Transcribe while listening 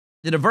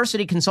the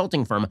diversity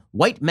consulting firm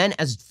White Men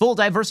as Full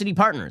Diversity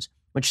Partners,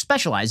 which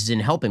specializes in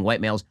helping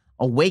white males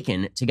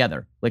awaken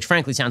together, which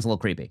frankly sounds a little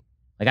creepy.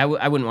 Like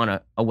I wouldn't want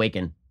to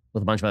awaken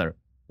with a bunch of other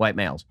white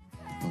males.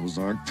 Those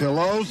aren't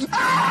pillows.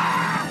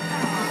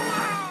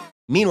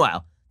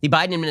 Meanwhile, the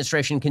Biden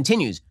administration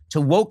continues to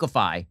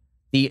wokeify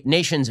the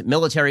nation's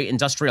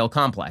military-industrial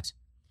complex.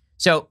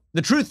 So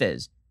the truth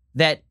is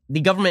that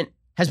the government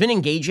has been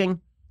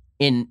engaging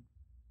in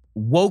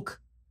woke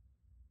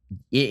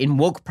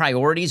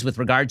priorities with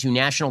regard to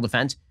national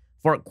defense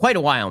for quite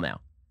a while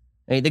now.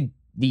 The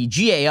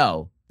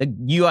GAO, the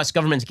U.S.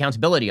 Government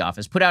Accountability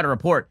Office, put out a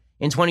report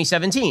in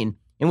 2017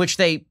 in which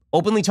they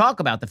openly talk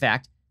about the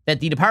fact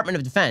that the Department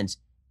of Defense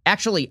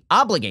actually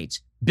obligates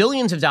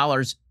billions of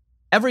dollars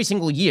every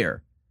single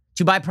year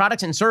to buy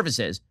products and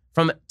services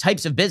from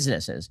types of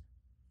businesses.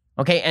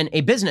 Okay, and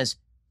a business,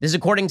 this is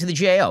according to the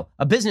GAO,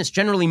 a business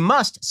generally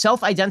must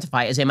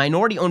self-identify as a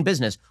minority-owned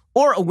business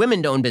or a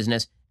women-owned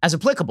business as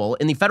applicable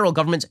in the federal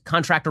government's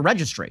contractor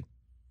registry.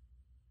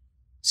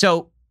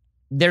 So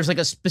there's like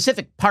a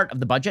specific part of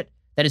the budget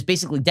that is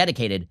basically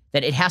dedicated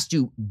that it has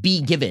to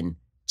be given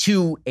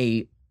to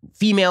a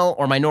female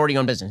or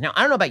minority-owned business. Now,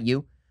 I don't know about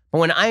you, but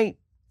when I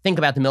think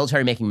about the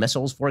military making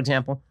missiles, for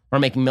example, or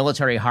making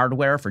military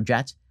hardware for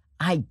jets,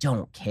 I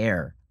don't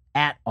care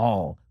at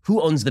all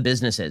who owns the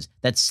businesses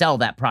that sell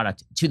that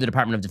product to the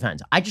Department of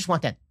Defense. I just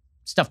want that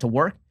stuff to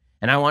work,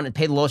 and I want to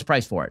pay the lowest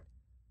price for it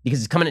because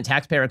it's coming at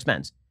taxpayer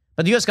expense.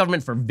 But the U.S.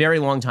 government for a very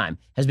long time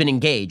has been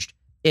engaged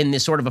in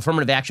this sort of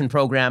affirmative action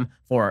program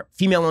for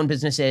female-owned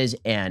businesses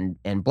and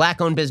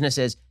black-owned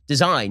businesses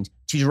designed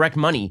to direct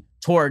money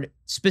toward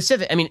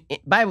specific, I mean,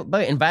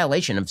 in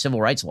violation of civil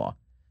rights law.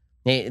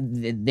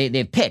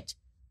 They've picked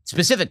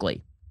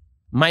specifically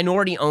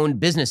minority-owned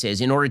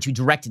businesses in order to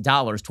direct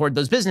dollars toward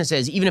those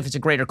businesses, even if it's a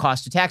greater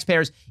cost to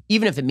taxpayers,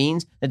 even if it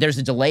means that there's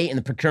a delay in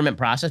the procurement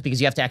process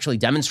because you have to actually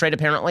demonstrate,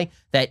 apparently,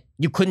 that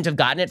you couldn't have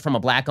gotten it from a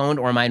black-owned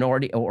or a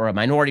minority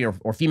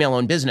or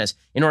female-owned business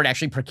in order to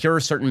actually procure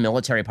certain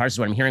military parts, is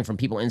what I'm hearing from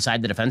people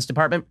inside the Defense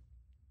Department.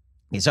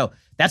 Okay, so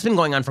that's been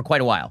going on for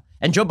quite a while.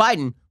 And Joe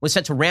Biden was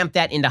set to ramp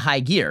that into high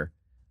gear.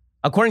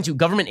 According to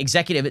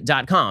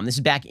governmentexecutive.com, this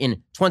is back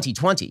in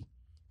 2020,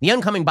 the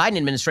incoming Biden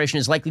administration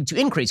is likely to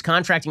increase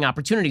contracting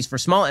opportunities for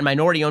small and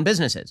minority-owned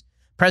businesses.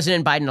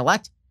 President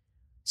Biden-elect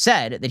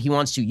said that he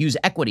wants to use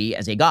equity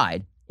as a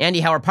guide. Andy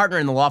Howard, partner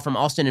in the law firm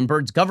Alston &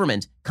 Bird's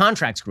Government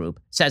Contracts Group,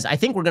 says, I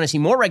think we're going to see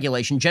more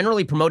regulation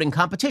generally promoting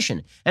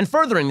competition and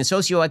furthering the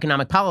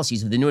socioeconomic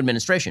policies of the new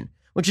administration,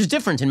 which is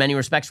different in many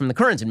respects from the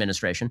current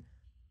administration.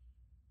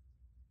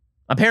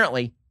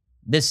 Apparently,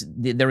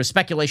 there was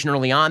speculation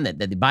early on that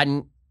the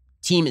Biden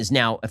team is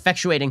now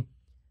effectuating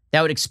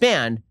that would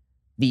expand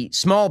the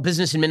Small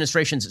Business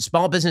Administration's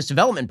Small Business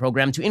Development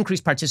Program to increase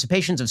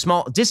participations of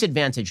small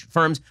disadvantaged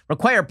firms,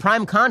 require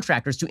prime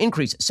contractors to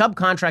increase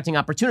subcontracting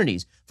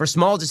opportunities for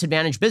small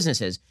disadvantaged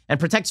businesses, and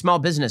protect small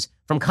business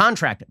from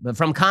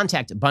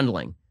contact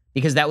bundling,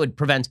 because that would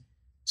prevent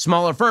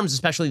smaller firms,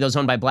 especially those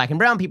owned by black and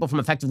brown people, from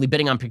effectively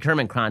bidding on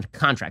procurement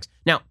contracts.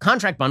 Now,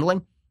 contract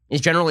bundling is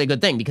generally a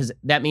good thing because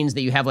that means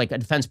that you have like a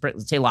defense,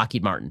 let's say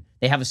Lockheed Martin.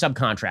 They have a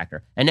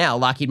subcontractor, and now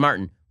Lockheed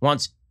Martin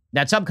wants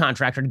that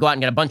subcontractor to go out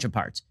and get a bunch of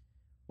parts.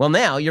 Well,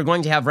 now you're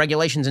going to have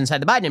regulations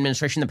inside the Biden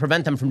administration that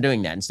prevent them from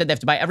doing that. Instead, they have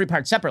to buy every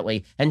part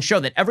separately and show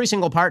that every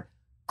single part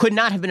could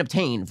not have been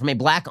obtained from a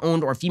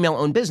black-owned or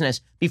female-owned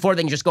business before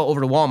they can just go over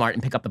to Walmart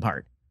and pick up the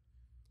part.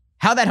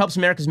 How that helps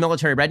America's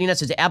military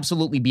readiness is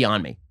absolutely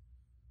beyond me.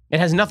 It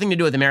has nothing to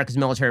do with America's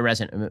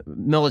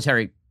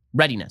military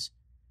readiness,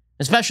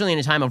 especially in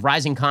a time of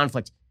rising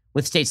conflict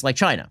with states like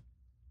China.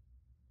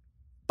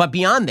 But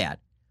beyond that,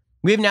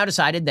 we have now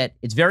decided that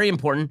it's very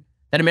important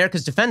that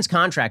America's defense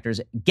contractors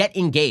get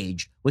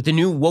engaged with the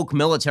new woke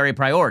military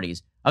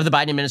priorities of the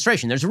Biden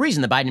administration. There's a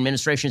reason the Biden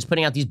administration is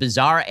putting out these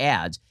bizarre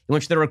ads in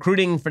which they're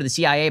recruiting for the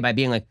CIA by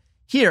being like,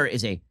 here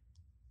is a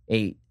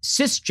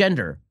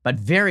cisgender but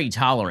very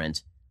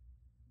tolerant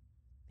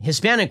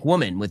Hispanic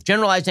woman with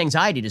generalized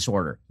anxiety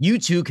disorder. You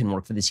too can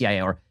work for the CIA.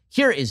 Or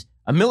here is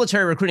a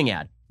military recruiting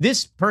ad.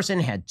 This person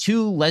had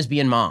 2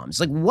 lesbian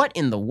moms. Like, what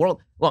in the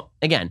world? Well,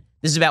 again,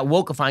 this is about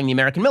wokeifying the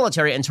American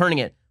military and turning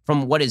it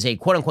from what is a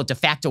quote-unquote de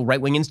facto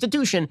right-wing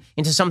institution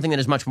into something that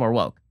is much more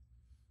woke.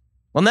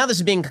 Well, now this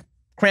is being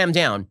crammed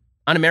down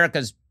on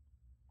America's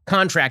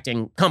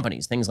contracting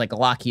companies, things like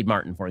Lockheed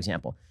Martin, for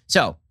example.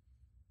 So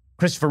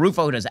Christopher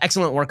Rufo, who does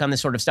excellent work on this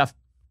sort of stuff,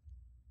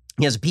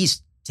 he has a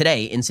piece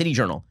today in City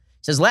Journal.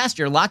 It says, last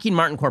year, Lockheed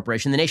Martin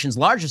Corporation, the nation's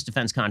largest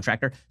defense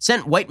contractor,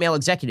 sent white male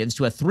executives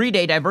to a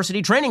 3-day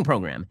diversity training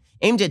program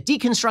aimed at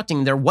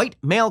deconstructing their white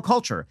male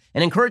culture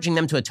and encouraging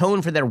them to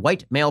atone for their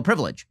white male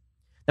privilege.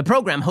 The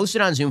program,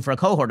 hosted on Zoom for a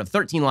cohort of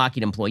 13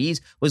 Lockheed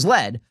employees, was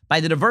led by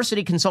the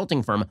diversity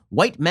consulting firm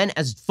White Men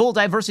as Full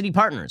Diversity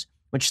Partners,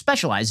 which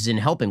specializes in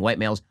helping white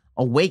males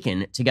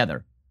awaken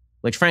together,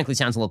 which frankly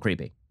sounds a little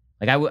creepy.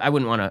 Like, I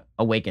wouldn't want to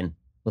awaken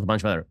with a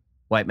bunch of other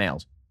white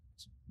males.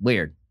 It's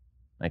weird.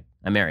 Like,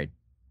 I'm married.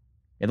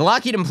 Yeah, the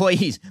Lockheed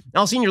employees,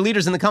 all senior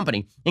leaders in the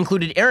company,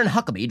 included Aaron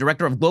Huckabee,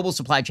 director of global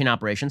supply chain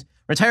operations,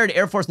 retired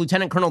Air Force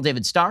Lieutenant Colonel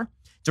David Starr,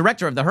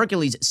 director of the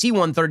Hercules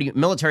C-130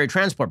 military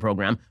transport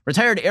program,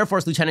 retired Air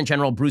Force Lieutenant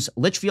General Bruce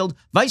Litchfield,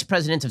 vice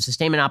president of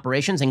sustainment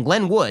operations, and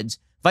Glenn Woods,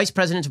 vice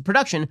president of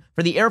production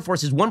for the Air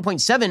Force's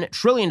 $1.7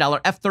 trillion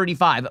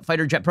F-35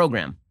 fighter jet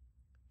program.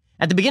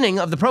 At the beginning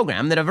of the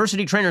program, the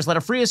diversity trainers led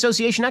a free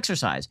association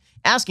exercise,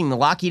 asking the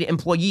Lockheed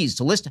employees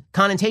to list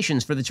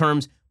connotations for the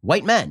terms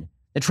white men.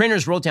 The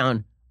trainers wrote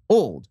down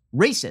old,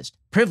 racist,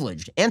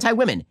 privileged,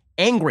 anti-women,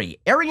 angry,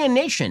 Aryan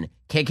Nation,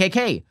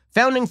 KKK,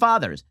 founding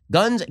fathers,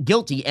 guns,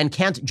 guilty, and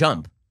can't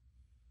jump.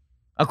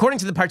 According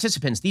to the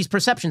participants, these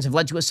perceptions have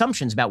led to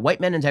assumptions about white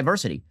men and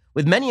diversity,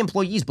 with many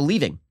employees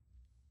believing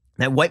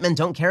that white men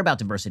don't care about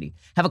diversity,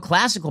 have a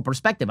classical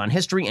perspective on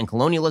history and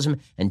colonialism,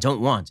 and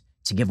don't want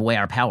to give away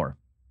our power.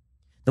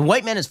 The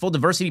White Men as Full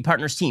Diversity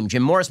Partners team,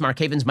 Jim Morris, Mark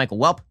Havens, Michael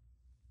Welp,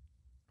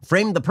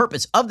 framed the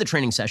purpose of the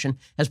training session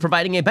as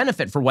providing a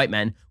benefit for white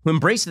men who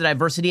embrace the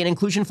diversity and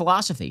inclusion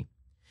philosophy.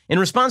 In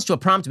response to a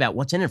prompt about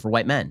what's in it for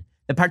white men,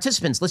 the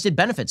participants listed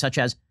benefits such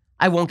as,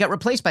 I won't get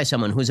replaced by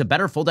someone who is a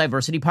better full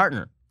diversity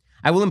partner.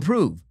 I will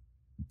improve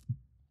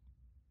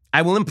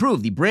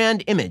the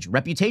brand image,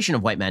 reputation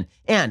of white men,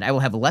 and I will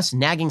have a less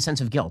nagging sense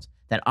of guilt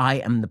that I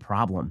am the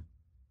problem.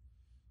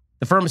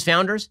 The firm's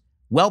founders,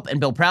 Welp and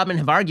Bill Proudman,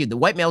 have argued that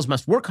white males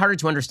must work harder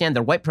to understand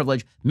their white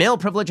privilege, male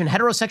privilege, and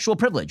heterosexual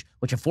privilege,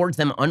 which affords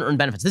them unearned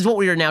benefits. This is what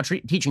we are now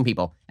teaching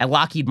people at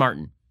Lockheed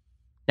Martin.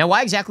 Now,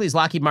 why exactly is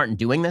Lockheed Martin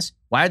doing this?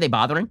 Why are they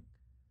bothering?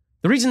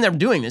 The reason they're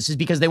doing this is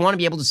because they want to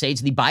be able to say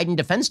to the Biden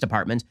Defense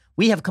Department,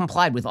 we have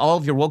complied with all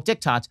of your woke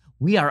diktats.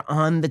 We are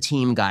on the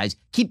team, guys.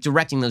 Keep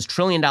directing those $1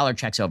 trillion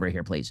checks over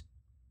here, please.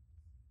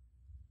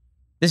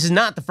 This is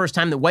not the first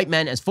time that white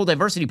men as full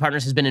diversity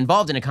partners has been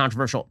involved in a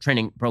controversial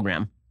training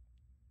program.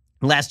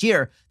 Last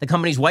year, the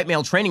company's white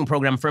male training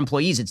program for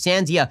employees at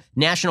Sandia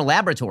National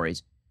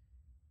Laboratories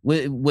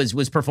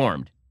was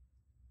performed.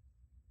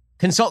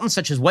 Consultants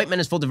such as White Men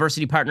as Full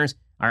Diversity Partners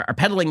are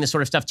peddling this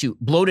sort of stuff to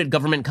bloated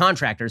government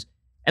contractors,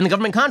 and the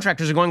government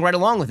contractors are going right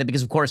along with it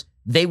because, of course,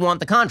 they want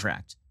the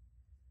contract.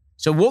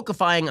 So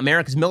woke-ifying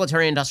America's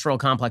military-industrial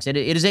complex, it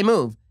is a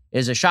move. It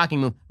is a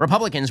shocking move.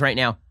 Republicans right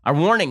now are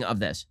warning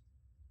of this.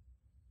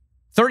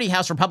 30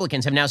 House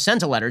Republicans have now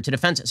sent a letter to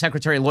Defense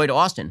Secretary Lloyd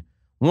Austin,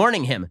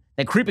 warning him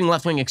that creeping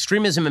left-wing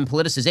extremism and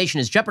politicization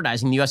is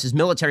jeopardizing the U.S.'s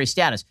military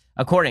status,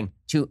 according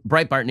to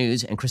Breitbart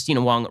News and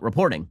Christina Wong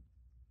reporting.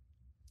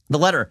 The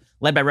letter,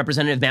 led by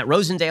Representative Matt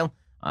Rosendale,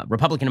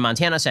 Republican in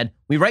Montana, said,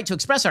 we write to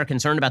express our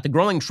concern about the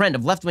growing trend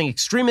of left-wing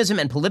extremism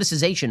and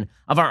politicization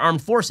of our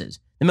armed forces.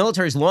 The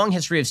military's long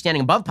history of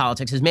standing above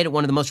politics has made it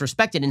one of the most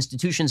respected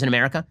institutions in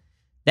America.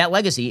 That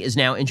legacy is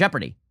now in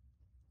jeopardy.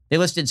 They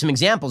listed some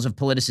examples of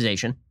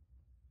politicization.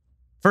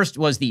 First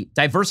was the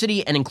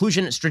Diversity and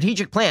Inclusion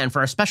Strategic Plan for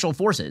our Special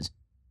Forces.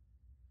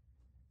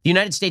 The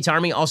United States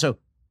Army also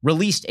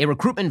released a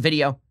recruitment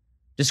video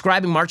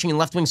describing marching in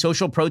left-wing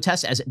social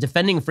protests as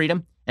defending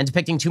freedom and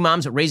depicting two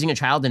moms raising a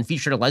child and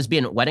featured a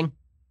lesbian wedding.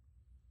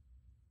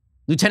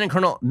 Lieutenant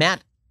Colonel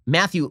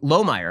Matthew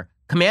Lohmeyer,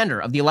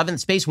 commander of the 11th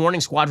Space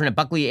Warning Squadron at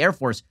Buckley Air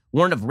Force,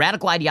 warned of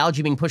radical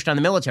ideology being pushed on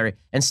the military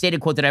and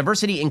stated, quote, the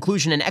diversity,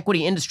 inclusion, and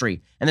equity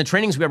industry and the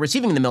trainings we are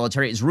receiving in the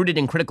military is rooted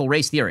in critical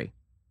race theory.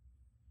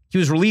 He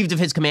was relieved of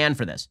his command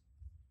for this.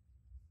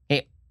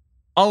 Hey,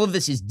 all of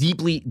this is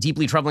deeply,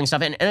 deeply troubling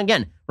stuff. And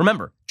again,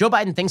 remember, Joe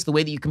Biden thinks the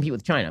way that you compete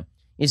with China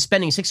is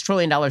spending $6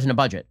 trillion in a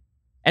budget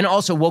and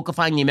also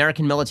wokeifying the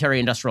American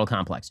military-industrial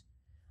complex.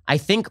 I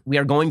think we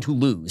are going to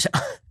lose.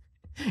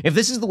 If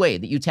this is the way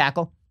that you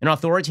tackle an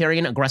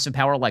authoritarian, aggressive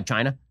power like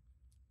China,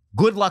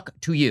 good luck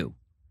to you.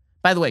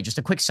 By the way, just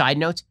a quick side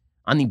note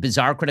on the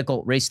bizarre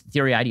critical race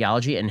theory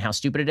ideology and how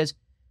stupid it is.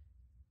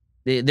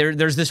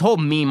 There's this whole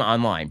meme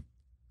online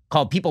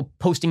called people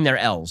posting their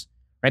L's,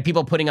 right?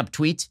 People putting up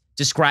tweets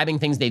describing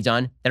things they've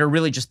done that are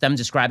really just them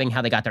describing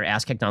how they got their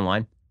ass kicked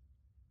online.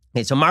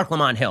 Okay, so Mark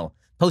Lamont Hill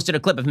posted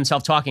a clip of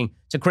himself talking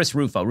to Chris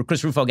Rufo.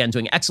 Chris Rufo, again,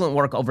 doing excellent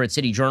work over at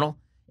City Journal,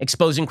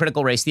 exposing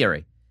critical race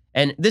theory.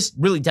 And this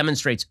really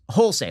demonstrates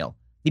wholesale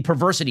the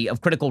perversity of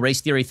critical race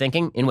theory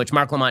thinking in which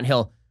Mark Lamont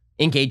Hill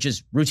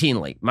engages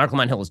routinely. Mark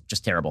Lamont Hill is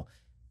just terrible.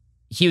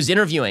 He's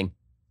interviewing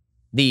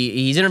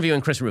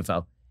Chris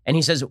Rufo, and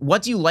he says,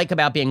 what do you like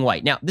about being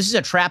white? Now, this is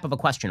a trap of a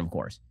question, of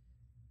course,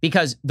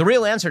 because the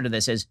real answer to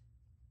this is,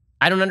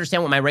 I don't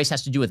understand what my race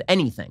has to do with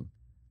anything.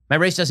 My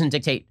race doesn't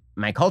dictate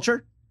my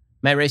culture.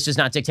 My race does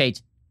not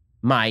dictate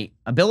my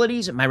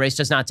abilities. My race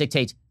does not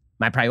dictate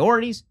my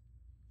priorities.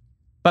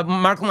 But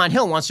Mark Lamont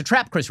Hill wants to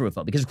trap Chris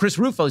Rufo because Chris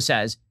Rufo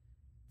says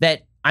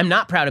that I'm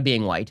not proud of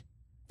being white.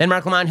 Then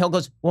Mark Lamont Hill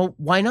goes, well,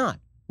 why not?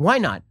 Why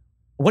not?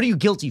 What are you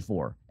guilty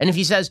for? And if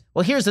he says,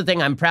 well, here's the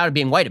thing I'm proud of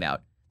being white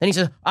about, then he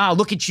says,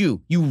 look at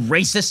you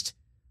racist.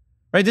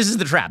 Right? This is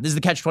the trap. This is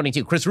the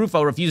catch-22. Chris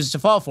Rufo refuses to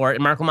fall for it,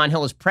 and Mark Lamont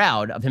Hill is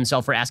proud of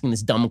himself for asking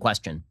this dumb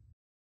question.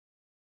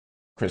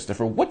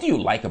 Christopher, what do you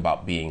like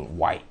about being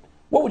white?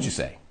 What would you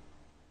say?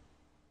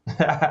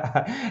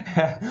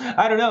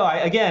 I don't know.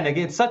 Again,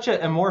 it's such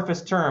an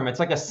amorphous term. It's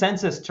like a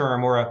census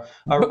term or a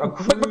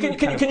but can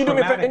you do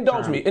me a favor?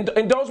 Indulge me.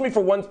 Indulge me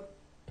for one.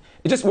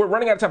 We're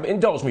running out of time.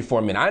 Indulge me for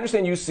a minute. I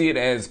understand you see it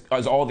as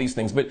all these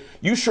things, but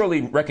you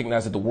surely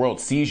recognize that the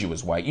world sees you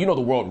as white. You know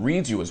the world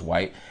reads you as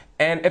white.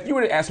 And if you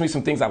were to ask me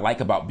some things I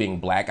like about being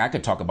black, I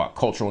could talk about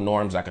cultural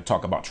norms. I could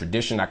talk about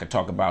tradition. I could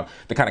talk about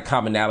the kind of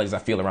commonalities I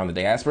feel around the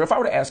diaspora. If I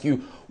were to ask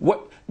you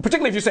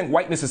particularly if you're saying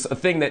whiteness is a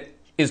thing that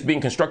is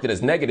being constructed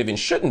as negative and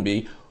shouldn't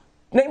be,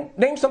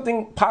 name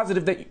something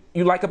positive that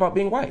you like about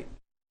being white.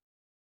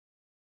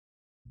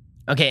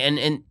 Okay,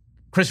 and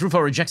Chris Rufo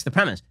rejects the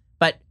premise,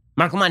 but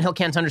Mark Lamont Hill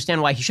can't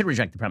understand why he should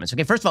reject the premise.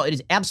 Okay, first of all, it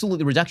is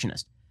absolutely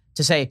reductionist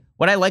to say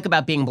what I like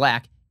about being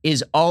black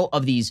is all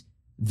of these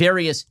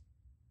various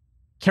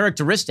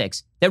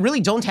characteristics that really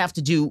don't have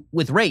to do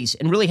with race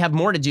and really have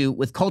more to do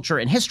with culture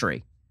and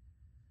history.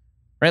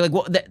 Right? Like,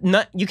 well,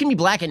 you can be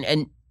black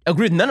and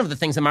agree with none of the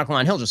things that Mark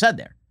Lamont Hill just said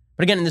there.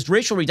 But again, this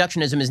racial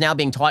reductionism is now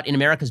being taught in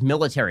America's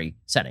military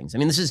settings. I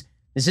mean, this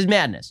is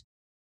madness.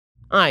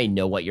 I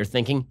know what you're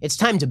thinking. It's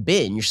time to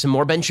binge some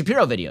more Ben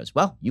Shapiro videos.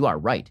 Well, you are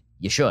right.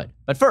 You should.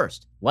 But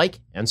first,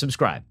 like and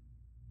subscribe.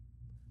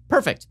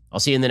 Perfect. I'll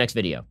see you in the next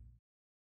video.